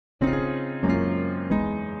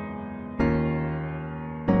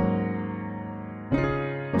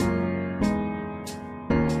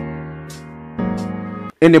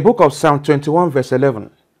In the book of Psalm 21 verse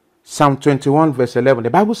 11, Psalm 21 verse 11, the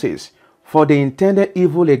Bible says, "For they intended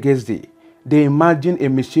evil against thee, they imagined a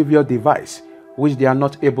mischievous device, which they are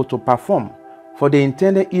not able to perform. For they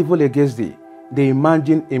intended evil against thee, they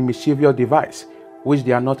imagined a mischievous device, which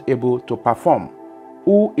they are not able to perform."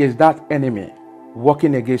 Who is that enemy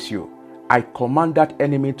working against you? I command that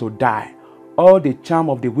enemy to die. All the charm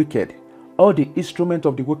of the wicked, all the instrument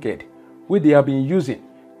of the wicked, which they have been using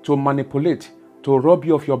to manipulate, to rob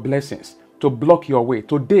you of your blessings, to block your way,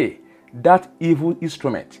 today, that evil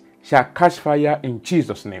instrument shall catch fire in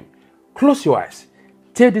Jesus' name. Close your eyes.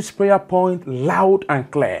 Take this prayer point loud and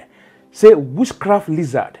clear. Say, "Witchcraft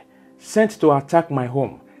lizard sent to attack my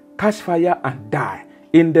home, catch fire and die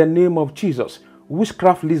in the name of Jesus."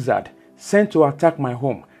 Witchcraft lizard sent to attack my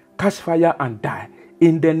home, catch fire and die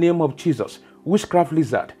in the name of Jesus. Witchcraft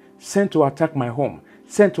lizard sent to attack my home,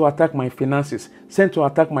 sent to attack my finances, sent to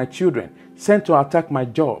attack my children, sent to attack my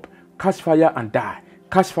job, catch fire and die,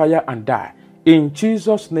 catch fire and die. In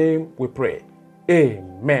Jesus' name we pray.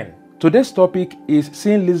 Amen. Today's topic is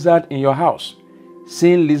seeing lizard in your house.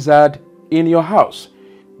 Seeing lizard in your house.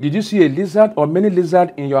 Did you see a lizard or many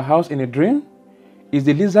lizards in your house in a dream? Is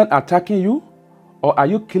the lizard attacking you? Or are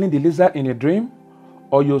you killing the lizard in a dream?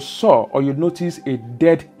 Or you saw or you noticed a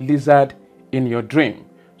dead lizard in your dream?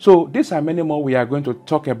 So these are many more we are going to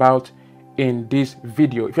talk about in this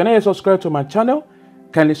video. If you're not yet subscribed to my channel,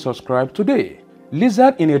 kindly subscribe today.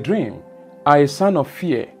 Lizard in a dream are a sign of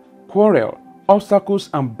fear, quarrel, obstacles,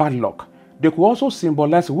 and bad luck. They could also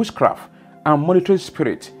symbolize witchcraft and monitoring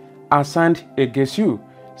spirit assigned against you.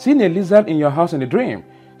 Seeing a lizard in your house in a dream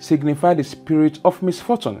signifies the spirit of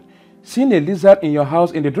misfortune. Seeing a lizard in your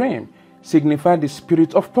house in the dream signifies the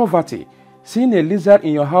spirit of poverty. Seeing a lizard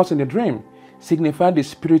in your house in a dream signifies the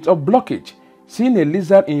spirit of blockage. Seeing a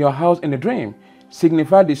lizard in your house in a dream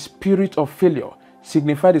signifies the spirit of failure,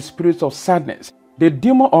 signifies the spirit of sadness. The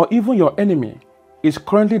demon or even your enemy is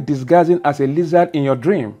currently disguising as a lizard in your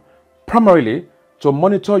dream, primarily to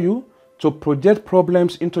monitor you, to project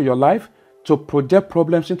problems into your life, to project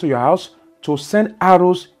problems into your house, to send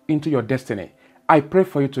arrows into your destiny. I pray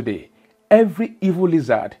for you today. Every evil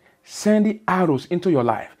lizard sending arrows into your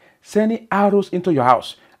life, sending arrows into your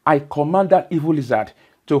house, I command that evil lizard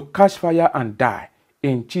to catch fire and die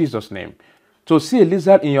in Jesus' name. To see a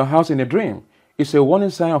lizard in your house in a dream is a warning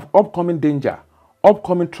sign of upcoming danger,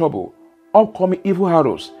 upcoming trouble, upcoming evil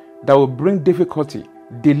arrows that will bring difficulty,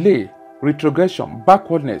 delay, retrogression,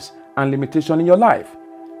 backwardness, and limitation in your life.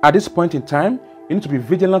 At this point in time, you need to be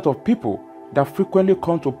vigilant of people that frequently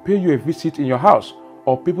come to pay you a visit in your house,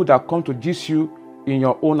 or people that come to gist you in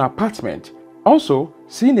your own apartment. Also,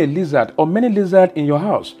 seeing a lizard or many lizards in your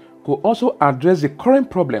house could also address the current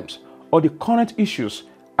problems or the current issues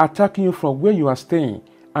attacking you from where you are staying,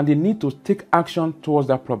 and the need to take action towards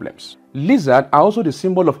that problems. Lizards are also the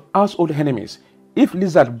symbol of household enemies. If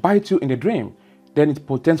lizard bites you in a dream, then it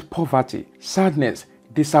portends poverty, sadness,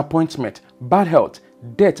 disappointment, bad health,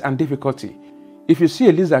 death, and difficulty. If you see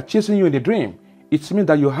a lizard chasing you in a dream, it means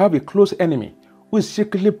that you have a close enemy who is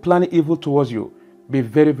secretly planning evil towards you. Be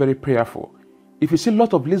very, very prayerful. If you see a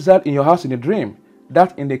lot of lizards in your house in a dream,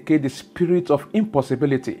 that indicates the spirit of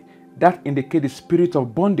impossibility. That indicates the spirit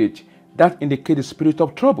of bondage. That indicates the spirit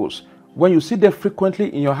of troubles. When you see them frequently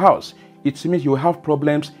in your house, it means you will have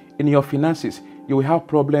problems in your finances. You will have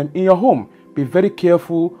problems in your home. Be very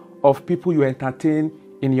careful of people you entertain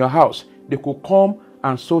in your house. They could come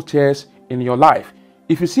and sow tears in your life.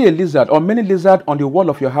 If you see a lizard or many lizards on the wall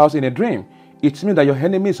of your house in a dream, it means that your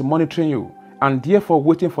enemy is monitoring you and therefore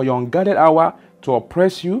waiting for your unguarded hour to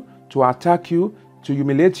oppress you, to attack you, to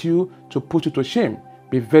humiliate you, to put you to shame.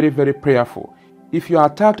 Be very, very prayerful. If you are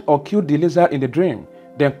attacked or killed the lizard in the dream,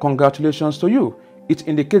 then congratulations to you. It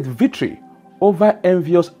indicates victory over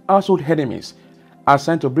envious household enemies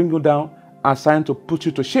assigned to bring you down, assigned to put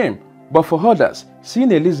you to shame. But for others,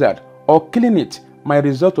 seeing a lizard or killing it might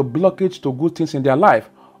result to blockage to good things in their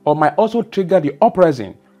life, or might also trigger the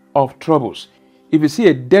uprising of troubles. If you see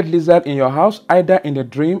a dead lizard in your house, either in a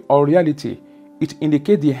dream or reality, it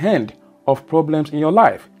indicates the end of problems in your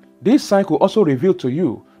life. This sign could also reveal to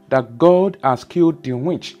you that God has killed the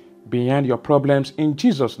witch behind your problems in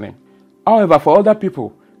Jesus' name. However, for other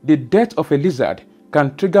people, the death of a lizard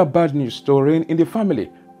can trigger bad news to reign in the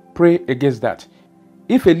family. Pray against that.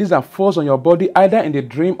 If a lizard falls on your body either in the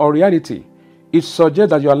dream or reality, it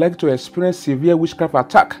suggests that you are likely to experience severe witchcraft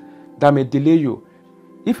attack that may delay you.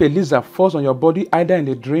 If a lizard falls on your body either in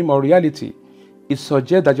the dream or reality, it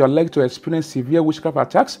suggests that you are likely to experience severe witchcraft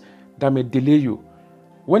attacks that may delay you.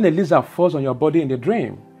 When a lizard falls on your body in the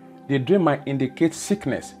dream might indicate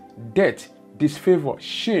sickness, death, disfavor,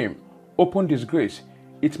 shame, open disgrace.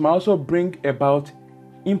 it might also bring about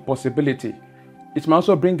impossibility. It might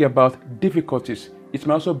also bring about difficulties. It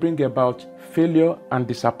might also bring about failure and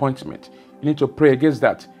disappointment. You need to pray against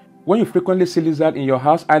that. When you frequently see lizard in your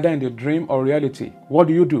house, either in the dream or reality, what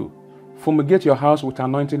do? Fumigate your house with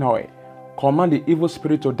anointing oil. Command the evil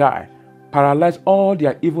spirit to die. Paralyze all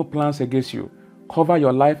their evil plans against you. Cover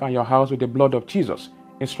your life and your house with the blood of Jesus.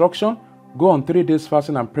 Instruction: go on 3 days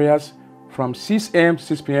fasting and prayers from 6 a.m. to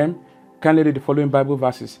 6 p.m. Kindly read the following Bible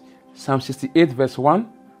verses: Psalm 68 verse 1,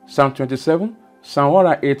 Psalm 27, Psalm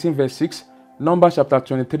 118 verse 6, Numbers chapter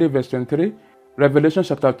 23 verse 23, Revelation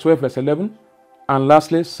chapter 12 verse 11, and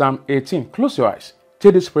lastly Psalm 18. Close your eyes.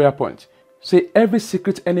 Take this prayer point. Say, every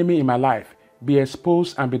secret enemy in my life be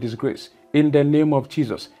exposed and be disgraced in the name of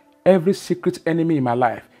Jesus. Every secret enemy in my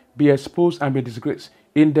life be exposed and be disgraced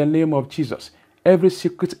in the name of Jesus. Every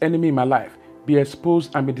secret enemy in my life be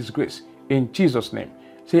exposed and be disgraced in Jesus' name.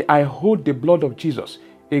 Say, I hold the blood of Jesus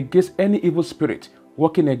against any evil spirit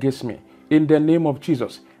working against me in the name of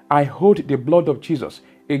Jesus. I hold the blood of Jesus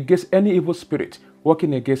against any evil spirit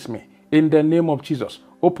working against me in the name of Jesus.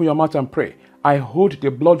 Open your mouth and pray. I hold the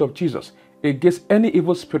blood of Jesus against any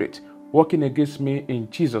evil spirit working against me in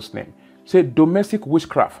Jesus' name. Say, domestic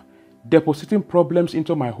witchcraft depositing problems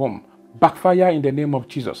into my home, backfire in the name of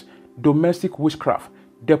Jesus. Domestic witchcraft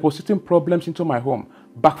depositing problems into my home,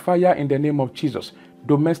 backfire in the name of Jesus.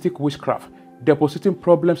 Domestic witchcraft depositing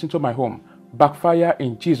problems into my home, backfire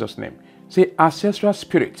in Jesus' name. Say, ancestral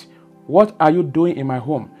spirit, what are you doing in my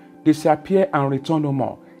home? Disappear and return no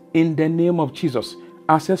more in the name of Jesus.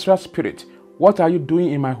 Ancestral spirit, what are you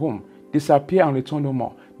doing in my home? Disappear and return no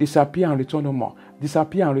more. Disappear and return no more.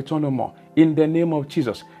 Disappear and return no more in the name of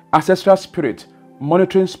Jesus. Ancestral spirit,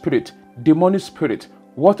 monitoring spirit, demonic spirit,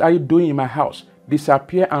 what are you doing in my house?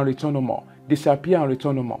 Disappear and return no more. Disappear and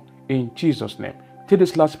return no more in Jesus' name. Take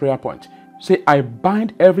this last prayer point. Say, I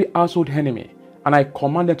bind every household enemy and I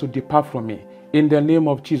command them to depart from me in the name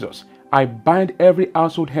of Jesus. I bind every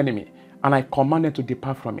household enemy and I command them to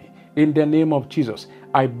depart from me in the name of Jesus.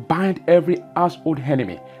 I bind every household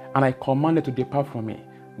enemy and I command them to depart from me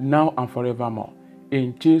now and forevermore.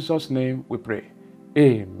 In Jesus' name we pray.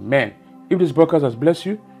 Amen. If this broadcast has blessed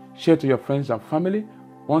you, share to your friends and family.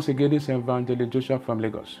 Once again, this is Evangelist Joshua from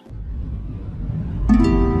Lagos.